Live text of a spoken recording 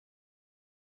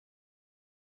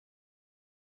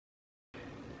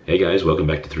Hey guys, welcome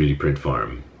back to 3D Print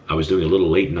Farm. I was doing a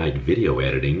little late night video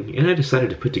editing and I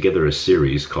decided to put together a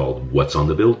series called What's on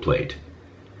the Build Plate.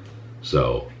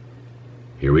 So,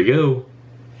 here we go.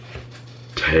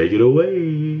 Take it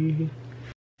away.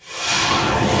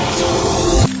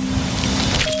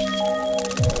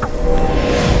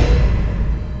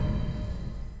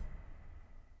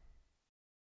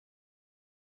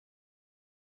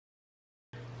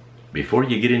 Before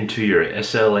you get into your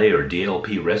SLA or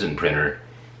DLP resin printer,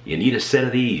 you need a set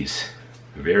of these.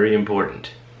 Very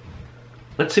important.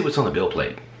 Let's see what's on the build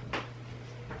plate.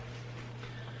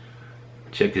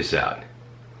 Check this out.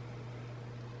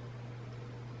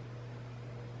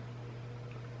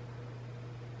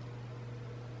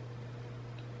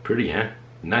 Pretty, huh?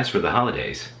 Nice for the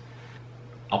holidays.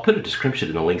 I'll put a description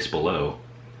in the links below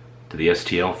to the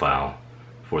STL file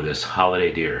for this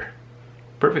holiday deer.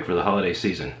 Perfect for the holiday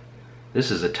season.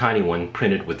 This is a tiny one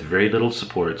printed with very little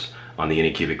supports on the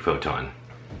Anycubic Photon.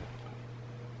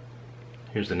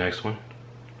 Here's the next one.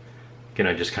 Again,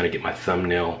 I just kind of get my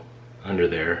thumbnail under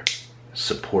there,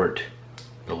 support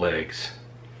the legs.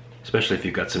 Especially if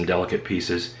you've got some delicate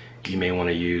pieces, you may want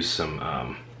to use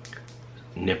some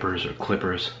nippers or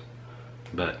clippers.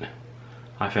 But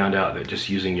I found out that just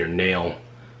using your nail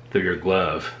through your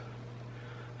glove,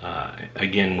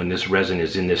 again, when this resin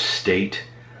is in this state,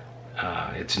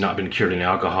 it's not been cured in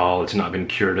alcohol, it's not been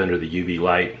cured under the UV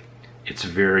light, it's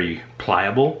very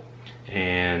pliable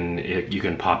and you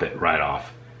can pop it right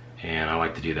off, and I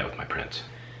like to do that with my prints.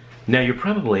 Now you're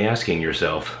probably asking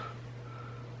yourself,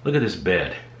 look at this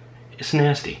bed, it's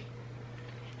nasty,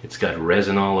 it's got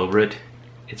resin all over it,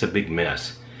 it's a big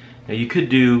mess. Now you could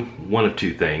do one of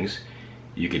two things.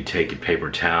 You could take a paper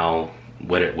towel,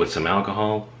 wet it with some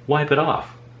alcohol, wipe it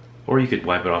off, or you could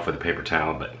wipe it off with a paper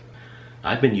towel, but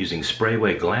I've been using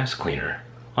SprayWay glass cleaner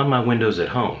on my windows at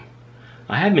home.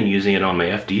 I have been using it on my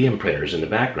FDM printers in the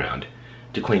background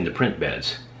to clean the print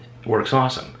beds. It works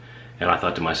awesome. And I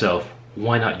thought to myself,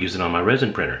 why not use it on my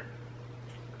resin printer?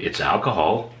 It's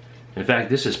alcohol. In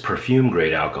fact, this is perfume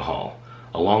grade alcohol,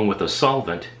 along with a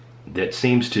solvent that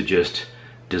seems to just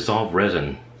dissolve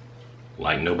resin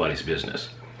like nobody's business.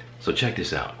 So check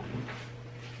this out.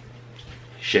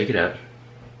 Shake it up.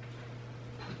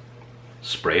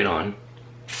 Spray it on.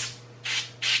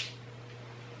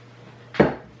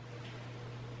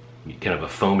 Kind of a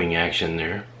foaming action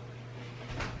there.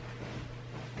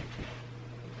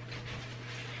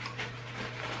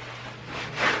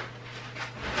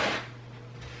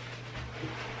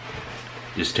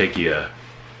 Just take you a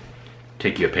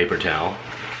paper towel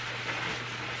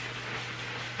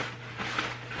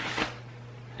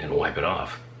and wipe it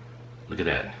off. Look at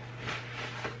that.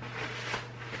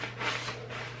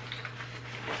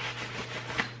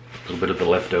 A little bit of the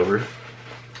leftover.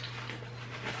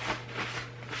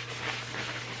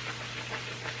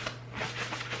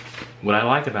 What I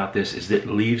like about this is that it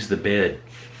leaves the bed.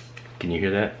 Can you hear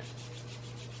that?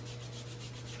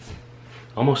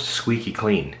 Almost squeaky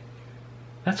clean.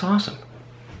 That's awesome.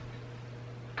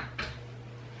 You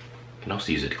can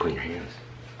also use it to clean your hands.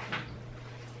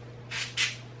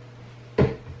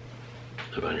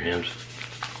 Rub on your hands.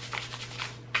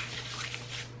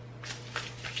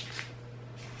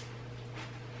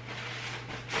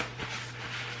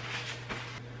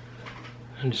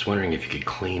 I'm just wondering if you could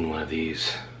clean one of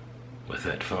these with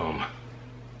that foam.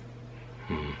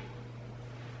 I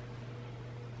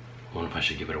wonder if I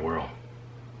should give it a whirl.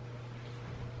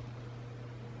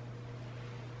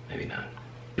 Maybe not.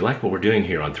 If you like what we're doing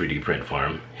here on 3D Print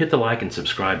Farm, hit the like and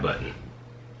subscribe button.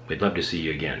 We'd love to see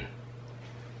you again.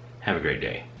 Have a great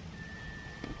day.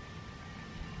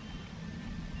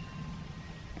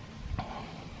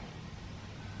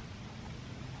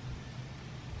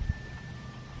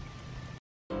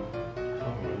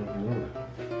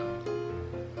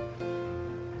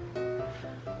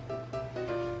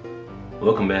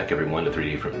 Welcome back everyone to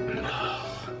 3D Print.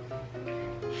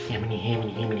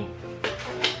 Haminy.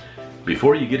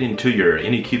 Before you get into your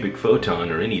Anycubic Photon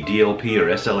or any DLP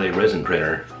or SLA resin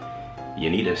printer,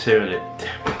 you need a set of...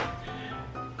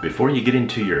 Before you get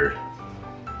into your